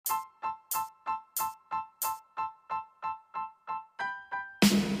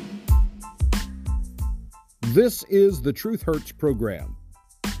This is the Truth Hurts program.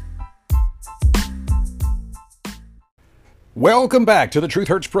 Welcome back to the Truth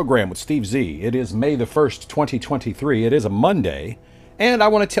Hurts program with Steve Z. It is May the 1st, 2023. It is a Monday, and I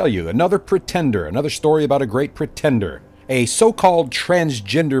want to tell you another pretender, another story about a great pretender. A so-called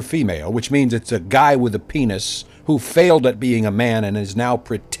transgender female, which means it's a guy with a penis who failed at being a man and is now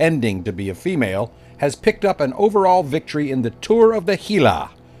pretending to be a female, has picked up an overall victory in the Tour of the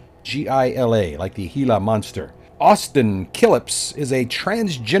Gila. Gila, like the Gila monster. Austin Killips is a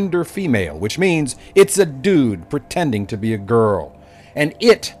transgender female, which means it's a dude pretending to be a girl. And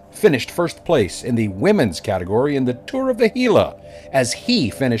it finished first place in the women's category in the Tour of the Gila, as he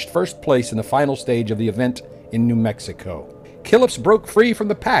finished first place in the final stage of the event in New Mexico. Killips broke free from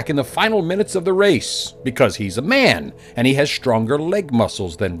the pack in the final minutes of the race because he's a man and he has stronger leg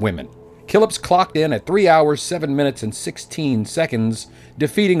muscles than women. Killips clocked in at 3 hours, 7 minutes, and 16 seconds,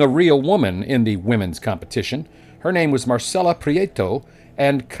 defeating a real woman in the women's competition. Her name was Marcela Prieto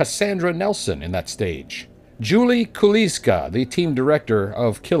and Cassandra Nelson in that stage. Julie Kuliska, the team director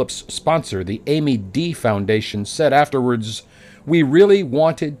of Killips' sponsor, the Amy D Foundation, said afterwards, "We really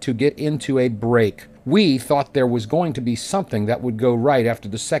wanted to get into a break. We thought there was going to be something that would go right after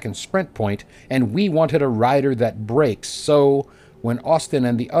the second sprint point, and we wanted a rider that breaks, so when Austin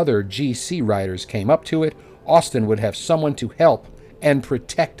and the other GC riders came up to it, Austin would have someone to help and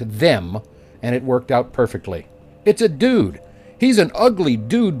protect them, and it worked out perfectly." It's a dude. He's an ugly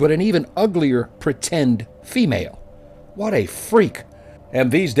dude, but an even uglier pretend female. What a freak. And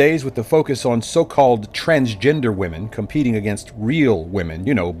these days, with the focus on so-called transgender women competing against real women,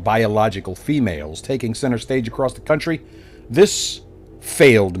 biological females, taking center stage across the country, this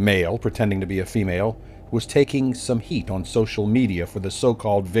failed male pretending to be a female was taking some heat on social media for the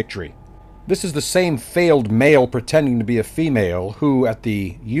so-called victory. This is the same failed male pretending to be a female who, at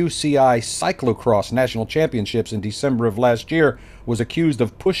the UCI Cyclocross National Championships in December of last year, was accused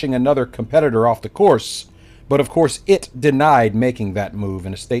of pushing another competitor off the course, but of course it denied making that move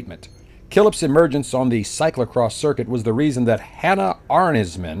in a statement. Killips' emergence on the cyclocross circuit was the reason that Hannah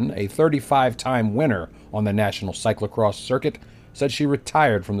Arnersman, a 35-time winner on the National Cyclocross circuit, said she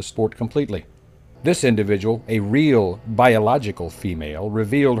retired from the sport completely. This individual, a real biological female,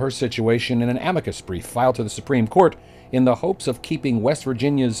 revealed her situation in an amicus brief filed to the Supreme Court in the hopes of keeping West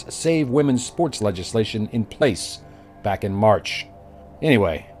Virginia's Save Women's Sports legislation in place back in March.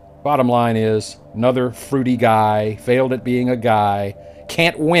 Anyway, bottom line is, another fruity guy, failed at being a guy,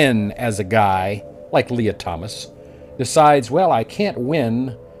 can't win as a guy, like Leah Thomas, decides, well, I can't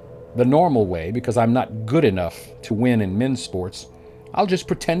win the normal way because I'm not good enough to win in men's sports. I'll just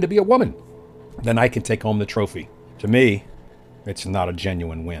pretend to be a woman. Then I can take home the trophy. To me, it's not a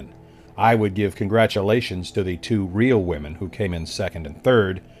genuine win. I would give congratulations to the two real women who came in second and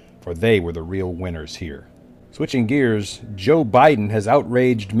third, for they were the real winners here. Switching gears, Joe Biden has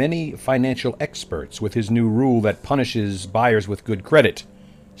outraged many financial experts with his new rule that punishes buyers with good credit,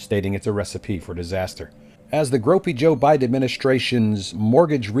 stating it's a recipe for disaster. As the gropey Joe Biden administration's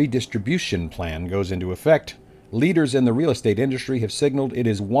mortgage redistribution plan goes into effect, leaders in the real estate industry have signaled it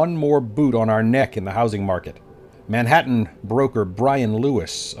is one more boot on our neck in the housing market. Manhattan broker Brian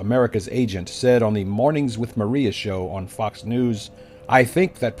Lewis, America's agent, said on the Mornings with Maria show on Fox News, "I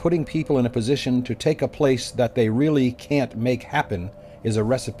think that putting people in a position to take a place that they really can't make happen is a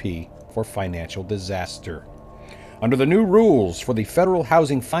recipe for financial disaster." Under the new rules for the Federal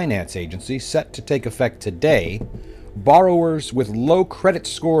Housing Finance Agency set to take effect today, borrowers with low credit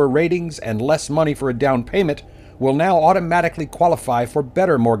score ratings and less money for a down payment will now automatically qualify for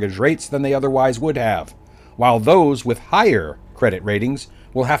better mortgage rates than they otherwise would have, while those with higher credit ratings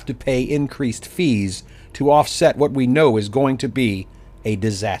will have to pay increased fees to offset what we know is going to be a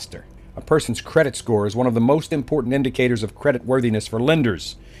disaster. A person's credit score is one of the most important indicators of credit worthiness for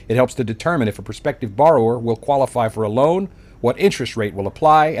lenders. It helps to determine if a prospective borrower will qualify for a loan, what interest rate will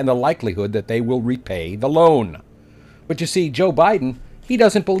apply, and the likelihood that they will repay the loan. But you see, Joe Biden, he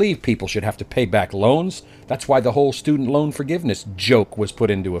doesn't believe people should have to pay back loans. That's why the whole student loan forgiveness joke was put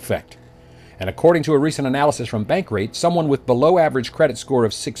into effect. And according to a recent analysis from Bankrate, someone with below average credit score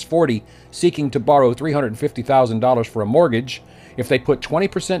of 640 seeking to borrow $350,000 for a mortgage, if they put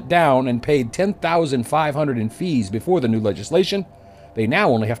 20% down and paid $10,500 in fees before the new legislation, they now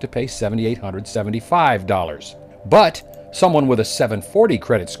only have to pay $7,875. But someone with a 740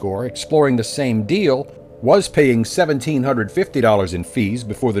 credit score exploring the same deal was paying $1,750 in fees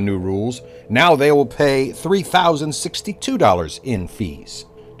before the new rules. Now they will pay $3,062 in fees.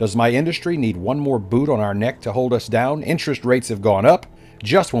 Does my industry need one more boot on our neck to hold us down? Interest rates have gone up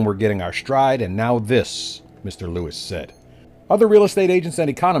just when we're getting our stride, and now this, Mr. Lewis said. Other real estate agents and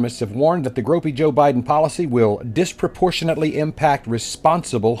economists have warned that the gropey Joe Biden policy will disproportionately impact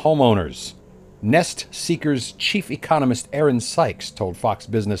responsible homeowners. Nest Seeker's chief economist Aaron Sykes told Fox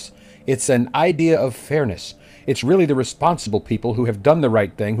Business, "It's an idea of fairness. It's really the responsible people who have done the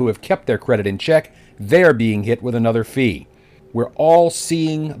right thing, who have kept their credit in check. They're being hit with another fee. We're all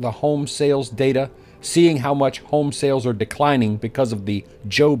seeing the home sales data, seeing how much home sales are declining because of the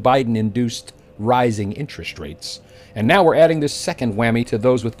Joe Biden-induced rising interest rates. And now we're adding this second whammy to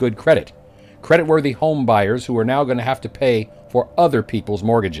those with good credit. Credit-worthy home buyers who are now going to have to pay for other people's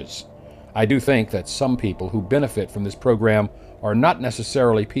mortgages. I do think that some people who benefit from this program are not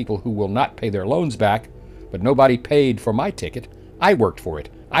necessarily people who will not pay their loans back, but nobody paid for my ticket. I worked for it.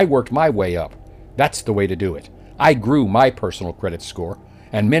 I worked my way up. That's the way to do it. I grew my personal credit score,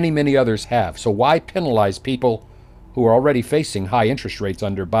 and many, many others have. So why penalize people who are already facing high interest rates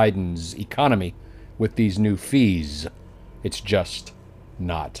under Biden's economy with these new fees? It's just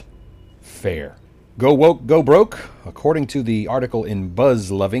not fair. Go woke, go broke. According to the article in Buzz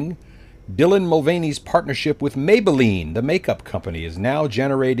Loving, Dylan Mulvaney's partnership with Maybelline, the makeup company, is now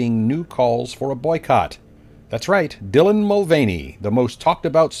generating new calls for a boycott. That's right, Dylan Mulvaney, the most talked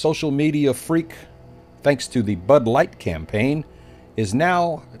about social media freak, thanks to the Bud Light campaign, is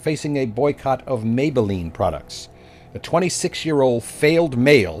now facing a boycott of Maybelline products. The 26-year-old failed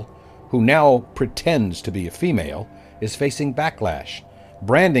male, who now pretends to be a female, is facing backlash.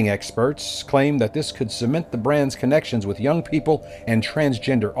 Branding experts claim that this could cement the brand's connections with young people and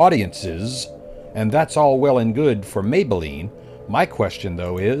transgender audiences, and that's all well and good for Maybelline. My question,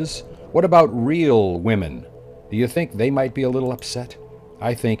 though, is, what about real women? Do you think they might be a little upset?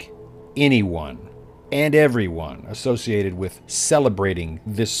 I think anyone and everyone associated with celebrating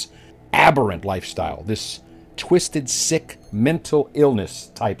this aberrant lifestyle, this twisted, sick, mental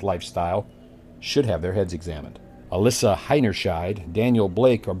illness type lifestyle, should have their heads examined. Alyssa Heinerscheid, Daniel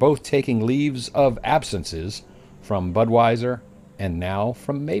Blake are both taking leaves of absences from Budweiser and now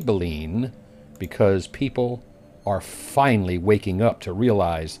from Maybelline because people are finally waking up to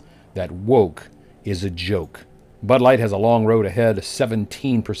realize that woke is a joke. Bud Light has a long road ahead, a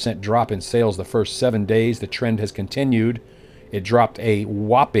 17% drop in sales the first 7 days. The trend has continued. It dropped a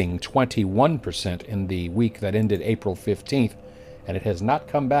whopping 21% in the week that ended April 15th, and it has not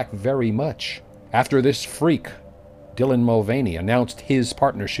come back very much. After this freak, Dylan Mulvaney, announced his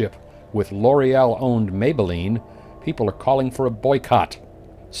partnership with L'Oreal-owned Maybelline, people are calling for a boycott.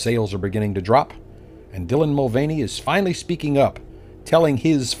 Sales are beginning to drop, and Dylan Mulvaney is finally speaking up, telling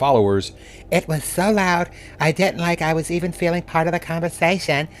his followers, "It was so loud, I didn't like I was even feeling part of the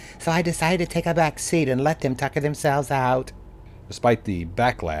conversation, so I decided to take a back seat and let them tucker themselves out." Despite the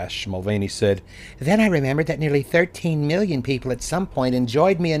backlash, Mulvaney said, "Then I remembered that nearly 13 million people at some point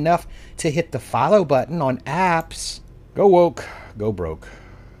enjoyed me enough to hit the follow button on apps." Go woke, go broke.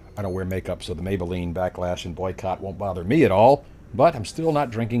 I don't wear makeup, so the Maybelline backlash and boycott won't bother me at all, but I'm still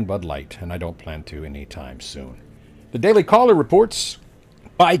not drinking Bud Light, and I don't plan to anytime soon. The Daily Caller reports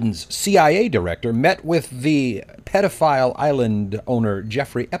Biden's CIA director met with the pedophile island owner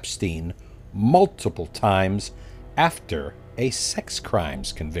Jeffrey Epstein multiple times after a sex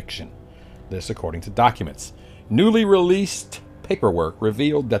crimes conviction. This according to documents. Newly released paperwork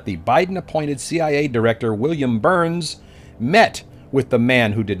revealed that the Biden-appointed CIA director William Burns met with the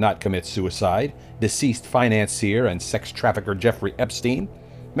man who did not commit suicide, deceased financier and sex trafficker Jeffrey Epstein,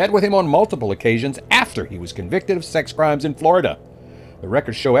 met with him on multiple occasions after he was convicted of sex crimes in Florida. The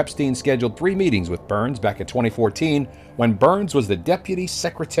records show Epstein scheduled 3 meetings with Burns back in 2014 when Burns was the Deputy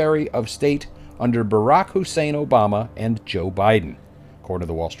Secretary of State under Barack Hussein Obama and Joe Biden, according to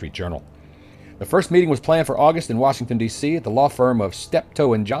the Wall Street Journal. The first meeting was planned for August in Washington, D.C. at the law firm of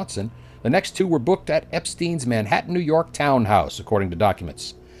Steptoe and Johnson. The next 2 were booked at Epstein's Manhattan, New York townhouse, according to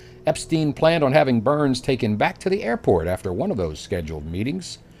documents. Epstein planned on having Burns taken back to the airport after one of those scheduled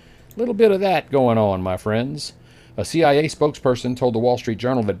meetings. A little bit of that going on, my friends. A CIA spokesperson told the Wall Street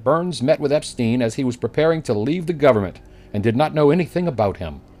Journal that Burns met with Epstein as he was preparing to leave the government and did not know anything about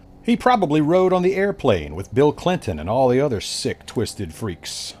him. He probably rode on the airplane with Bill Clinton and all the other sick, twisted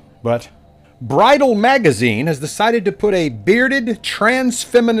freaks. But Bridal Magazine has decided to put a bearded,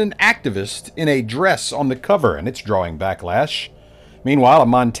 trans-feminine activist in a dress on the cover, and it's drawing backlash. Meanwhile, a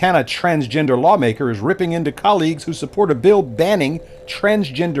Montana transgender lawmaker is ripping into colleagues who support a bill banning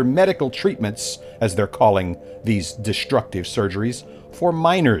transgender medical treatments, as they're calling these destructive surgeries, for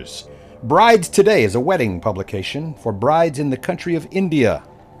minors. Brides Today is a wedding publication for brides in the country of India.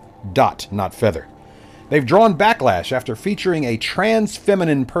 Dot, not feather. They've drawn backlash after featuring a trans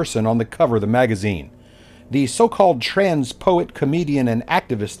feminine person on the cover of the magazine. The so-called trans poet, comedian, and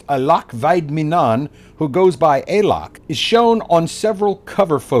activist Alok Vaid-Menon, who goes by Alok, is shown on several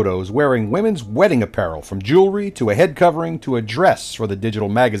cover photos wearing women's wedding apparel, from jewelry to a head covering to a dress for the digital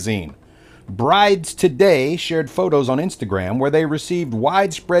magazine. Brides Today shared photos on Instagram where they received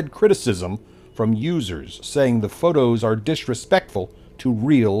widespread criticism from users, saying the photos are disrespectful to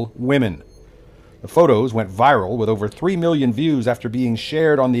real women. The photos went viral with over 3 million views after being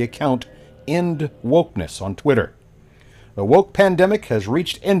shared on the account End Wokeness on Twitter. The woke pandemic has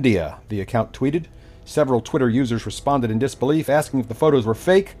reached India, the account tweeted. Several Twitter users responded in disbelief, asking if the photos were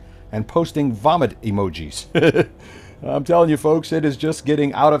fake and posting vomit emojis. I'm telling you, folks, it is just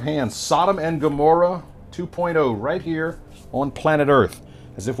getting out of hand. Sodom and Gomorrah 2.0 right here on planet Earth,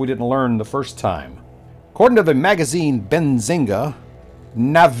 as if we didn't learn the first time. According to the magazine Benzinga,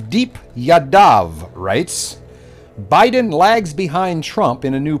 Navdeep Yadav writes, Biden lags behind Trump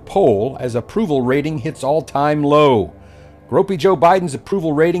in a new poll as approval rating hits all-time low. Gropey Joe Biden's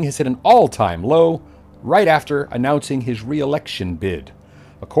approval rating has hit an all-time low right after announcing his re-election bid.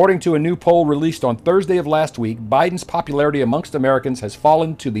 According to a new poll released on Thursday of last week, Biden's popularity amongst Americans has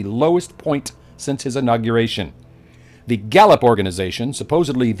fallen to the lowest point since his inauguration. The Gallup organization,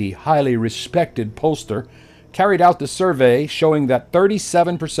 supposedly the highly respected pollster, carried out the survey showing that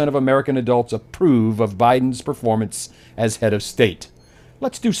 37% of American adults approve of Biden's performance as head of state.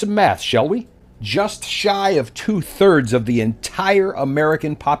 Let's do some math, shall we? Just shy of 2/3 of the entire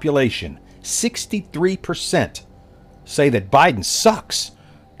American population, 63%, say that Biden sucks.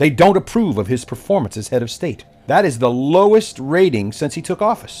 They don't approve of his performance as head of state. That is the lowest rating since he took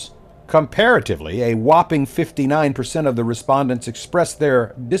office. Comparatively, a whopping 59% of the respondents expressed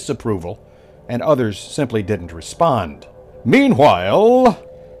their disapproval, and others simply didn't respond. Meanwhile,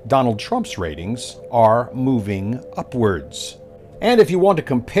 Donald Trump's ratings are moving upwards. And if you want to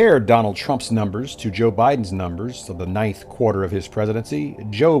compare Donald Trump's numbers to Joe Biden's numbers of the ninth quarter of his presidency,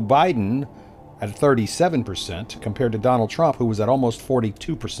 Joe Biden at 37% compared to Donald Trump, who was at almost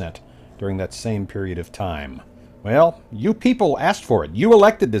 42% during that same period of time. Well, you people asked for it. You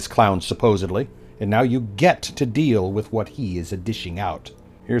elected this clown, supposedly, and now you get to deal with what he is dishing out.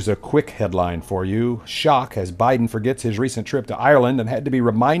 Here's a quick headline for you. Shock as Biden forgets his recent trip to Ireland and had to be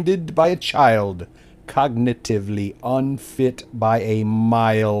reminded by a child. Cognitively unfit by a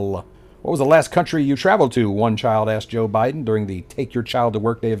mile. What was the last country you traveled to? One child asked Joe Biden during the Take Your Child to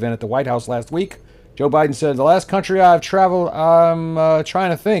Work Day event at the White House last week. Joe Biden said, the last country I've traveled, I'm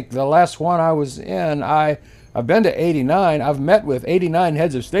trying to think. The last one I was in, I've been to 89. I've met with 89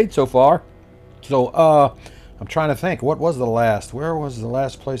 heads of state so far. So, I'm trying to think. What was the last? Where was the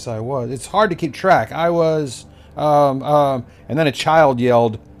last place I was? It's hard to keep track. I was, and then a child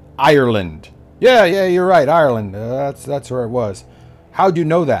yelled, Ireland. Yeah, you're right, Ireland. That's where it was. How'd you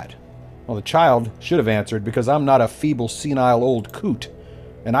know that? Well, the child should have answered, because I'm not a feeble, senile old coot,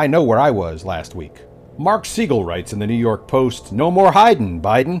 and I know where I was last week. Mark Siegel writes in the New York Post, no more hiding,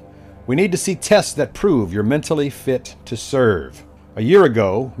 Biden. We need to see tests that prove you're mentally fit to serve. A year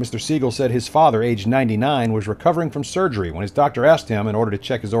ago, Mr. Siegel said his father, aged 99, was recovering from surgery when his doctor asked him, in order to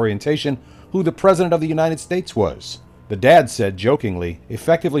check his orientation, who the President of the United States was. The dad said, jokingly,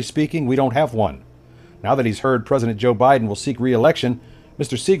 effectively speaking, we don't have one. Now that he's heard President Joe Biden will seek re-election,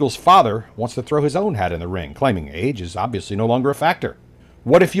 Mr. Siegel's father wants to throw his own hat in the ring, claiming age is obviously no longer a factor.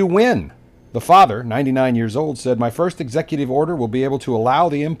 What if you win? The father, 99 years old, said, my first executive order will be able to allow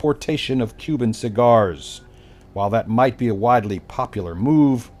the importation of Cuban cigars. While that might be a widely popular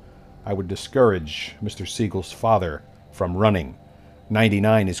move, I would discourage Mr. Siegel's father from running.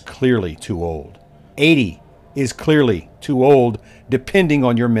 99 is clearly too old. 80 is clearly too old, depending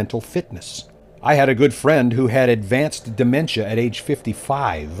on your mental fitness. I had a good friend who had advanced dementia at age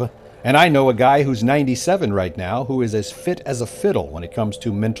 55, and I know a guy who's 97 right now who is as fit as a fiddle when it comes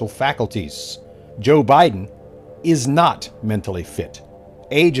to mental faculties. Joe Biden is not mentally fit.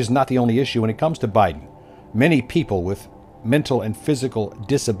 Age is not the only issue when it comes to Biden. Many people with mental and physical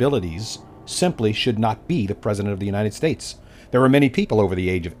disabilities simply should not be the President of the United States. There are many people over the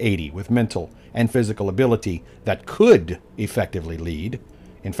age of 80 with mental and physical ability that could effectively lead.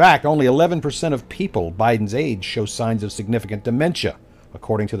 In fact, only 11% of people Biden's age show signs of significant dementia,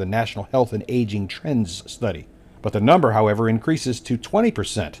 according to the National Health and Aging Trends study. But the number, however, increases to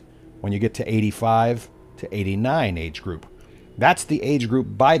 20% when you get to 85 to 89 age group. That's the age group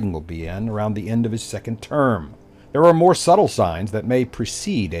Biden will be in around the end of his second term. There are more subtle signs that may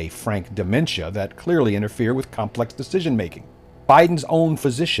precede a frank dementia that clearly interfere with complex decision-making. Biden's own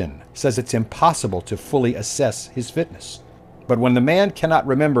physician says it's impossible to fully assess his fitness. But when the man cannot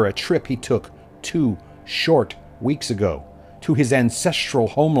remember a trip he took 2 short weeks ago to his ancestral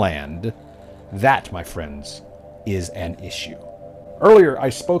homeland, That, my friends, is an issue. Earlier, I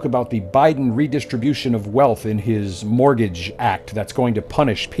spoke about the Biden redistribution of wealth in his Mortgage Act that's going to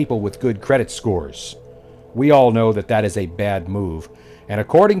punish people with good credit scores. We all know that that is a bad move. And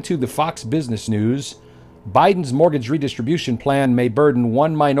according to the Fox Business News, Biden's mortgage redistribution plan may burden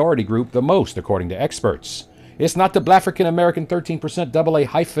one minority group the most, according to experts. It's not the African American 13% AA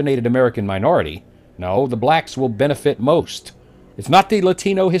hyphenated American minority. No, the blacks will benefit most. It's not the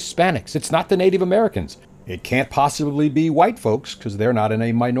Latino Hispanics. It's not the Native Americans. It can't possibly be white folks because they're not in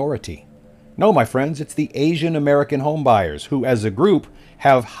a minority. No, my friends, it's the Asian American homebuyers who, as a group,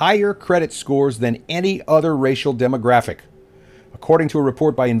 have higher credit scores than any other racial demographic. According to a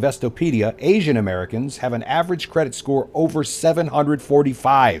report by Investopedia, Asian Americans have an average credit score over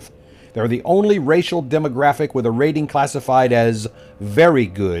 745. They're the only racial demographic with a rating classified as very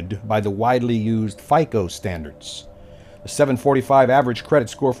good by the widely used FICO standards. The 745 average credit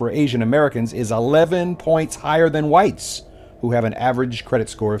score for Asian Americans is 11 points higher than whites, who have an average credit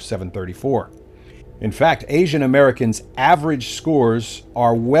score of 734. In fact, Asian Americans' average scores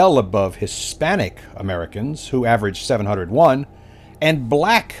are well above Hispanic Americans, who average 701, and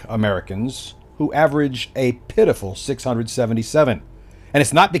Black Americans, who average a pitiful 677. And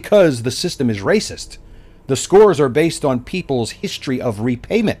it's not because the system is racist. The scores are based on people's history of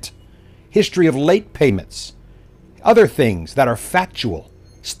repayment, history of late payments, other things that are factual,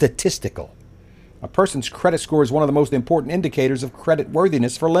 statistical. A person's credit score is one of the most important indicators of credit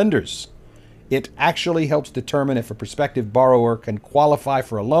worthiness for lenders. It actually helps determine if a prospective borrower can qualify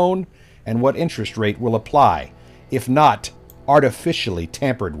for a loan and what interest rate will apply, if not artificially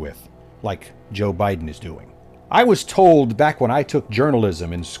tampered with, like Joe Biden is doing. I was told back when I took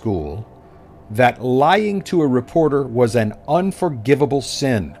journalism in school that lying to a reporter was an unforgivable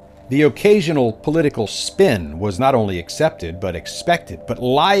sin. The occasional political spin was not only accepted but expected, but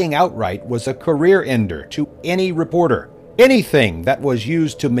lying outright was a career ender to any reporter. Anything that was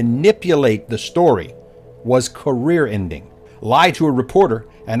used to manipulate the story was career ending. Lie to a reporter,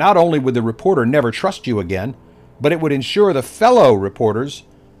 and not only would the reporter never trust you again, but it would ensure the fellow reporters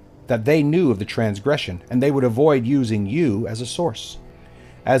that they knew of the transgression, and they would avoid using you as a source.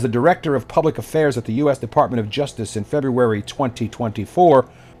 As the Director of Public Affairs at the U.S. Department of Justice in February 2024,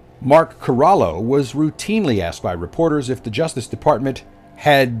 Mark Corallo was routinely asked by reporters if the Justice Department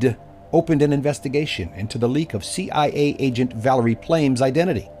had opened an investigation into the leak of CIA agent Valerie Plame's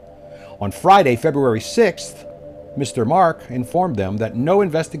identity. On Friday, February 6th, Mr. Mark informed them that no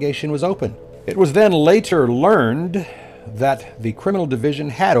investigation was open. It was then later learned that the criminal division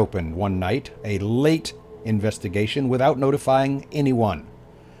had opened one night a late investigation without notifying anyone.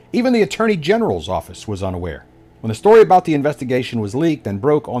 Even the Attorney General's office was unaware. When the story about the investigation was leaked and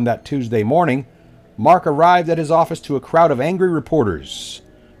broke on that Tuesday morning, Mark arrived at his office to a crowd of angry reporters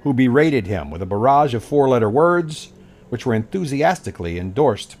who berated him with a barrage of four-letter words which were enthusiastically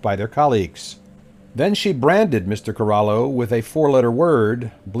endorsed by their colleagues. Then she branded Mr. Corallo with a four-letter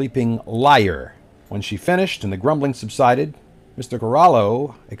word, bleeping liar. When she finished and the grumbling subsided, Mr.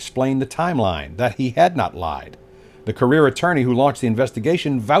 Corallo explained the timeline, that he had not lied. The career attorney who launched the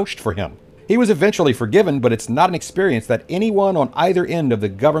investigation vouched for him. He was eventually forgiven, but it's not an experience that anyone on either end of the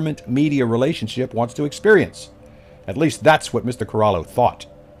government-media relationship wants to experience. At least that's what Mr. Corallo thought.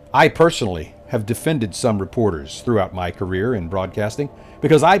 I personally have defended some reporters throughout my career in broadcasting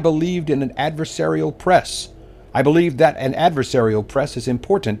because I believed in an adversarial press. I believed that an adversarial press is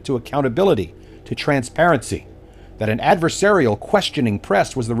important to accountability, to transparency, that an adversarial questioning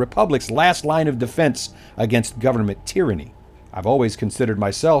press was the Republic's last line of defense against government tyranny. I've always considered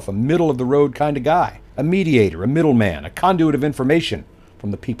myself a middle-of-the-road kind of guy, a mediator, a middleman, a conduit of information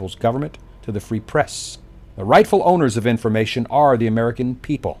from the people's government to the free press. The rightful owners of information are the American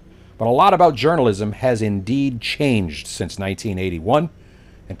people. But a lot about journalism has indeed changed since 1981,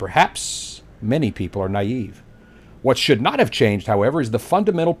 and perhaps many people are naive. What should not have changed, however, is the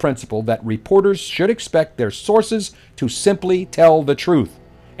fundamental principle that reporters should expect their sources to simply tell the truth,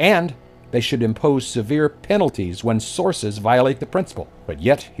 and they should impose severe penalties when sources violate the principle. But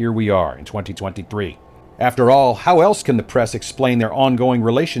yet, here we are in 2023. After all, how else can the press explain their ongoing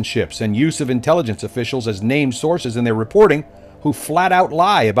relationships and use of intelligence officials as named sources in their reporting who flat out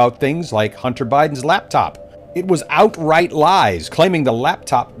lie about things like Hunter Biden's laptop? It was outright lies, claiming the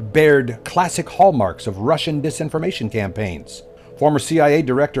laptop bared classic hallmarks of Russian disinformation campaigns. Former CIA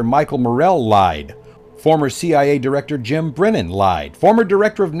Director Michael Morell lied. Former CIA Director Jim Brennan lied. Former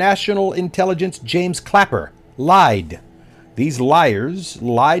Director of National Intelligence James Clapper lied. These liars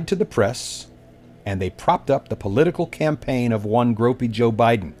lied to the press, and they propped up the political campaign of one gropey Joe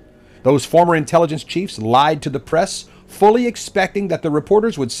Biden. Those former intelligence chiefs lied to the press, fully expecting that the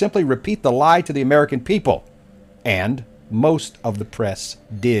reporters would simply repeat the lie to the American people. And most of the press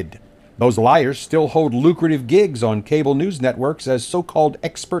did. Those liars still hold lucrative gigs on cable news networks as so-called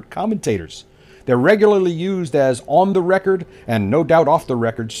expert commentators. They're regularly used as on-the-record and no doubt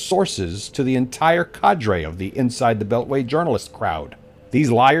off-the-record sources to the entire cadre of the Inside the Beltway journalist crowd. These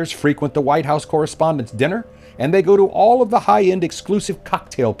liars frequent the White House Correspondents' Dinner, and they go to all of the high-end exclusive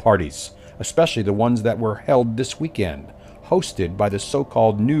cocktail parties, especially the ones that were held this weekend, hosted by the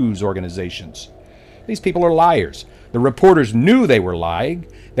so-called news organizations. These people are liars. The reporters knew they were lying.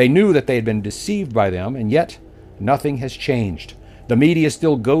 They knew that they had been deceived by them, and yet nothing has changed. The media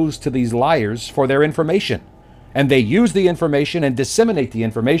still goes to these liars for their information, and they use the information and disseminate the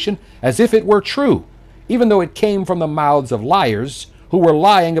information as if it were true, even though it came from the mouths of liars who were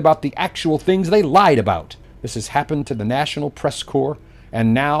lying about the actual things they lied about. This has happened to the National Press Corps,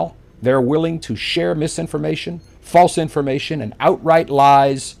 and now they're willing to share misinformation, false information, and outright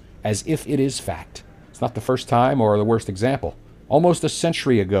lies as if it is fact. It's not the first time or the worst example. Almost a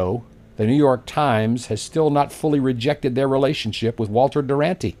century ago, the New York Times has still not fully rejected their relationship with Walter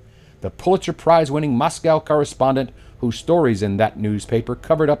Duranty, the Pulitzer Prize-winning Moscow correspondent whose stories in that newspaper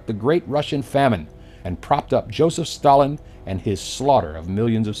covered up the Great Russian Famine and propped up Joseph Stalin and his slaughter of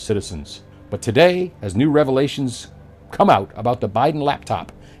millions of citizens. But today, as new revelations come out about the Biden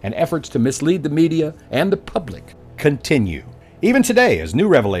laptop and efforts to mislead the media and the public continue. Even today, as new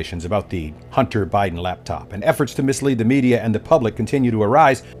revelations about the Hunter Biden laptop and efforts to mislead the media and the public continue to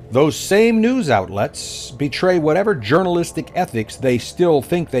arise, those same news outlets betray whatever journalistic ethics they still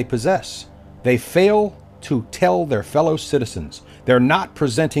think they possess. They fail to tell their fellow citizens they're not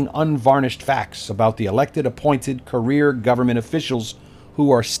presenting unvarnished facts about the elected, appointed, career government officials who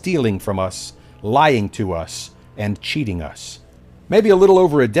are stealing from us, lying to us, and cheating us. Maybe a little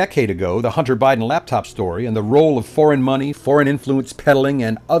over a decade ago, the Hunter Biden laptop story and the role of foreign money, foreign influence peddling,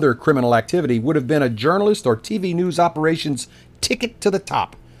 and other criminal activity would have been a journalist or TV news operations ticket to the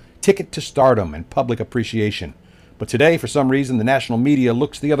top, ticket to stardom and public appreciation. But today, for some reason, the national media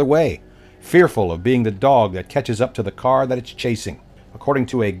looks the other way, fearful of being the dog that catches up to the car that it's chasing. According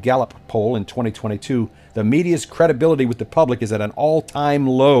to a Gallup poll in 2022, the media's credibility with the public is at an all-time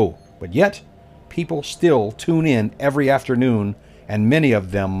low. But yet, people still tune in every afternoon, and many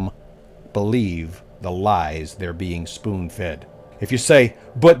of them believe the lies they're being spoon-fed. If you say,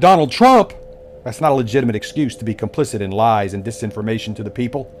 but Donald Trump, that's not a legitimate excuse to be complicit in lies and disinformation to the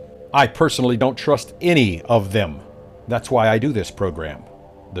people. I personally don't trust any of them. That's why I do this program,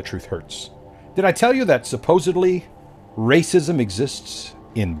 The Truth Hurts. Did I tell you that supposedly racism exists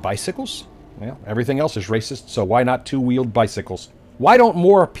in bicycles? Well, everything else is racist, so why not two-wheeled bicycles? Why don't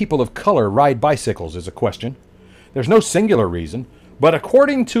more people of color ride bicycles is a question. There's no singular reason, but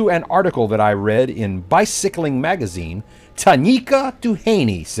according to an article that I read in Bicycling Magazine, Tanika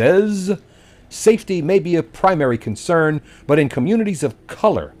Duhaney says, safety may be a primary concern, but in communities of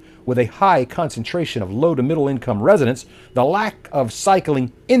color with a high concentration of low to middle income residents, the lack of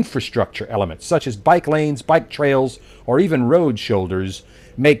cycling infrastructure elements such as bike lanes, bike trails, or even road shoulders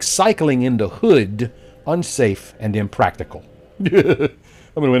make cycling in the hood unsafe and impractical. I'm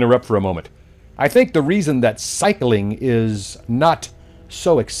going to interrupt for a moment. I think the reason that cycling is not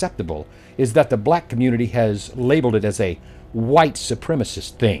so acceptable is that the black community has labeled it as a white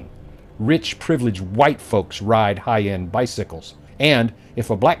supremacist thing. Rich, privileged white folks ride high-end bicycles. And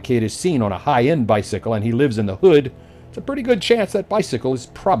if a black kid is seen on a high-end bicycle and he lives in the hood, it's a pretty good chance that bicycle is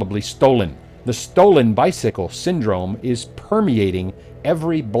probably stolen. The stolen bicycle syndrome is permeating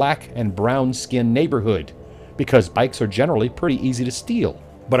every black and brown-skinned neighborhood because bikes are generally pretty easy to steal.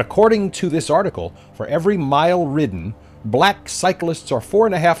 But according to this article, for every mile ridden, black cyclists are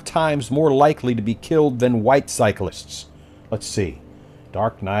 4.5 times more likely to be killed than white cyclists. Let's see.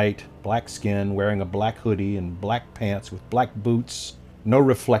 Dark night, black skin, wearing a black hoodie and black pants with black boots, no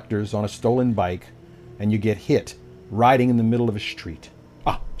reflectors on a stolen bike, and you get hit riding in the middle of a street.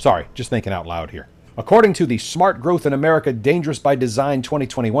 Sorry, just thinking out loud here. According to the Smart Growth in America Dangerous by Design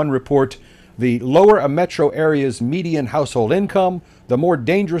 2021 report, the lower a metro area's median household income, the more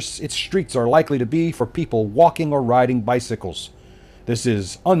dangerous its streets are likely to be for people walking or riding bicycles. This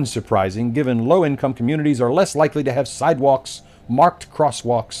is unsurprising given low-income communities are less likely to have sidewalks, marked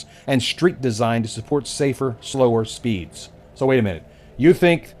crosswalks, and street design to support safer, slower speeds. So wait a minute. You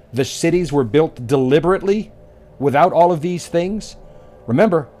think the cities were built deliberately without all of these things?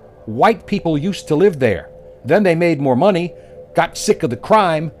 Remember, white people used to live there. Then they made more money, got sick of the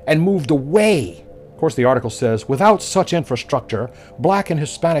crime, and moved away. Of course, the article says, without such infrastructure, black and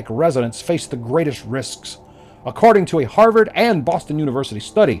Hispanic residents face the greatest risks. According to a Harvard and Boston University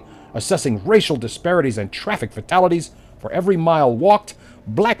study, assessing racial disparities and traffic fatalities. For every mile walked,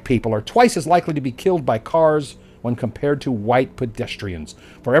 black people are twice as likely to be killed by cars when compared to white pedestrians.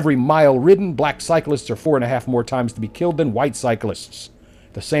 For every mile ridden, black cyclists are 4.5 more times to be killed than white cyclists.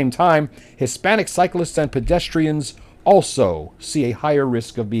 At the same time, Hispanic cyclists and pedestrians also see a higher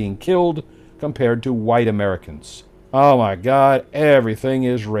risk of being killed compared to white Americans. Oh my God, everything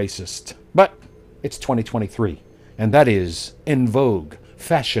is racist. But it's 2023, and that is in vogue,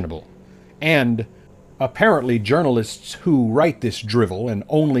 fashionable. And apparently journalists who write this drivel and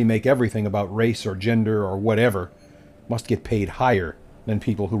only make everything about race or gender or whatever must get paid higher than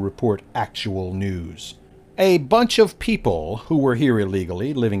people who report actual news. A bunch of people who were here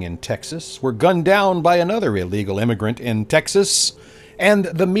illegally, living in Texas, were gunned down by another illegal immigrant in Texas, and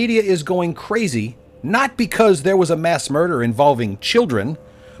the media is going crazy, not because there was a mass murder involving children,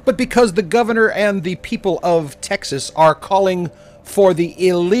 but because the governor and the people of Texas are calling for the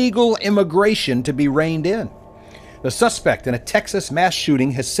illegal immigration to be reined in. The suspect in a Texas mass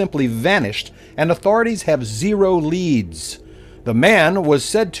shooting has simply vanished, and authorities have zero leads. The man was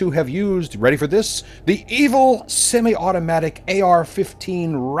said to have used, ready for this, the evil semi-automatic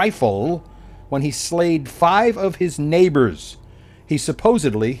AR-15 rifle when he slayed 5 of his neighbors. He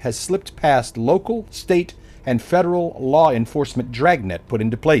supposedly has slipped past local, state, and federal law enforcement dragnet put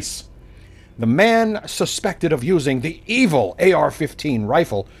into place. The man suspected of using the evil AR-15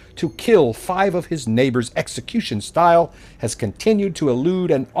 rifle to kill 5 of his neighbors execution style has continued to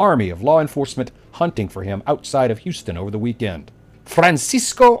elude an army of law enforcement hunting for him outside of Houston over the weekend.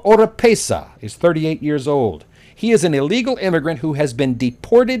 Francisco Oropesa is 38 years old. He is an illegal immigrant who has been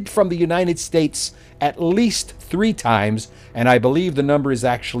deported from the United States at least 3 times, and I believe the number is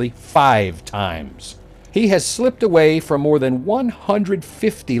actually 5 times. He has slipped away from more than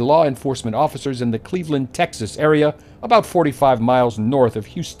 150 law enforcement officers in the Cleveland, Texas area, about 45 miles north of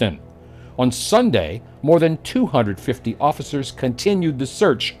Houston. On Sunday, more than 250 officers continued the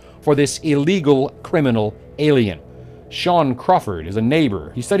search for this illegal criminal alien. Sean Crawford is a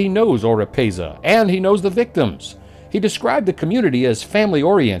neighbor. He said he knows Oropesa, and he knows the victims. He described the community as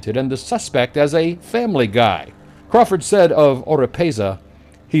family-oriented and the suspect as a family guy. Crawford said of Oropesa,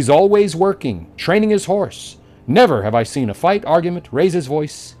 "He's always working, training his horse. Never have I seen a fight, argument, raise his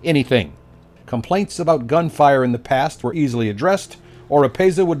voice, anything." Complaints about gunfire in the past were easily addressed.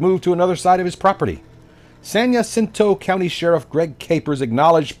 Oropesa would move to another side of his property. San Jacinto County Sheriff Greg Capers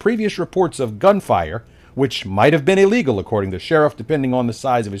acknowledged previous reports of gunfire, which might have been illegal according to the sheriff depending on the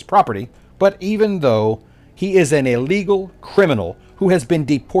size of his property. But even though he is an illegal criminal who has been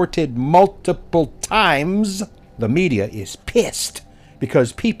deported multiple times, the media is pissed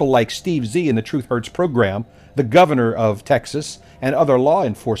because people like Steve Z in the Truth Hurts program, the governor of Texas, and other law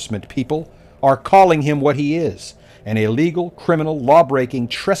enforcement people are calling him what he is: an illegal, criminal, law-breaking,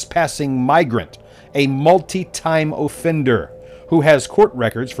 trespassing migrant, a multi-time offender who has court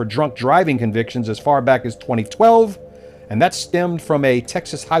records for drunk driving convictions as far back as 2012, and that stemmed from a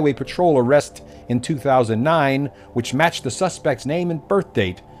Texas Highway Patrol arrest in 2009, which matched the suspect's name and birth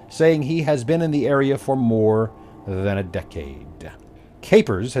date, saying he has been in the area for more than a decade.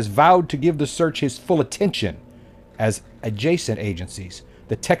 Capers has vowed to give the search his full attention, as adjacent agencies,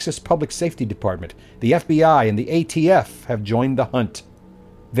 the Texas Public Safety Department, the FBI, and the ATF have joined the hunt.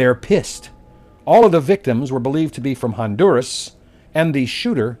 They're pissed. All of the victims were believed to be from Honduras, and the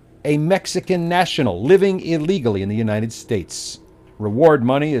shooter a Mexican national living illegally in the United States. Reward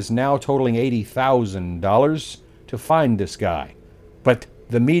money is now totaling $80,000 to find this guy. But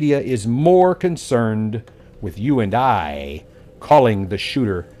the media is more concerned with you and I calling the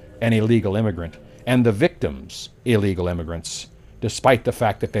shooter an illegal immigrant and the victims illegal immigrants, despite the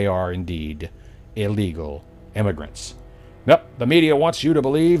fact that they are indeed illegal immigrants. Nope, the media wants you to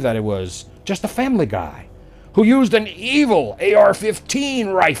believe that it was just a family guy who used an evil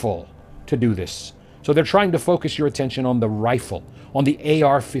AR-15 rifle to do this. So they're trying to focus your attention on the rifle, on the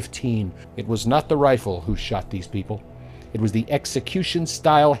AR-15. It was not the rifle who shot these people. It was the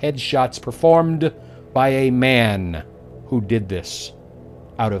execution-style headshots performed by a man who did this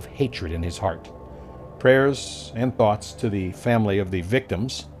out of hatred in his heart. Prayers and thoughts to the family of the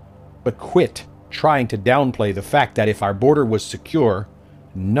victims, but quit trying to downplay the fact that if our border was secure,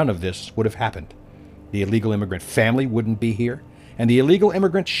 none of this would have happened. The illegal immigrant family wouldn't be here, and the illegal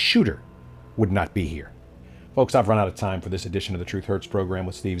immigrant shooter would not be here. Folks, I've run out of time for this edition of the Truth Hurts program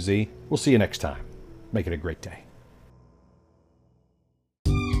with Steve Z. We'll see you next time. Make it a great day.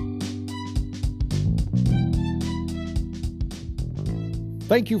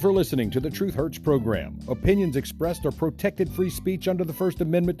 Thank you for listening to the Truth Hurts program. Opinions expressed are protected free speech under the First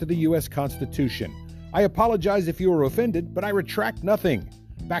Amendment to the U.S. Constitution. I apologize if you were offended, but I retract nothing.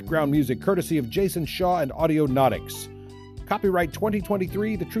 Background music courtesy of Jason Shaw and Audionautics. Copyright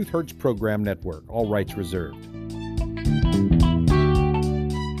 2023, the Truth Hurts Program Network. All rights reserved.